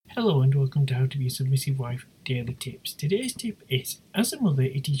Hello and welcome to How to Be a Submissive Wife Daily Tips. Today's tip is, as a mother,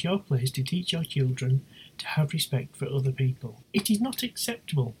 it is your place to teach your children to have respect for other people. It is not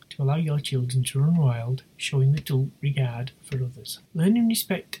acceptable to allow your children to run wild, showing little regard for others. Learning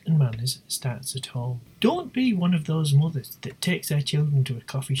respect and manners starts at home. Don't be one of those mothers that takes their children to a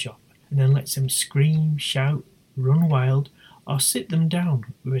coffee shop and then lets them scream, shout, run wild, or sit them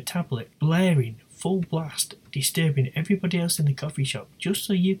down with a tablet blaring full blast, disturbing everybody else in the coffee shop just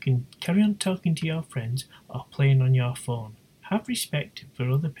so you can carry on talking to your friends or playing on your phone. Have respect for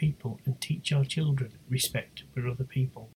other people and teach your children respect for other people.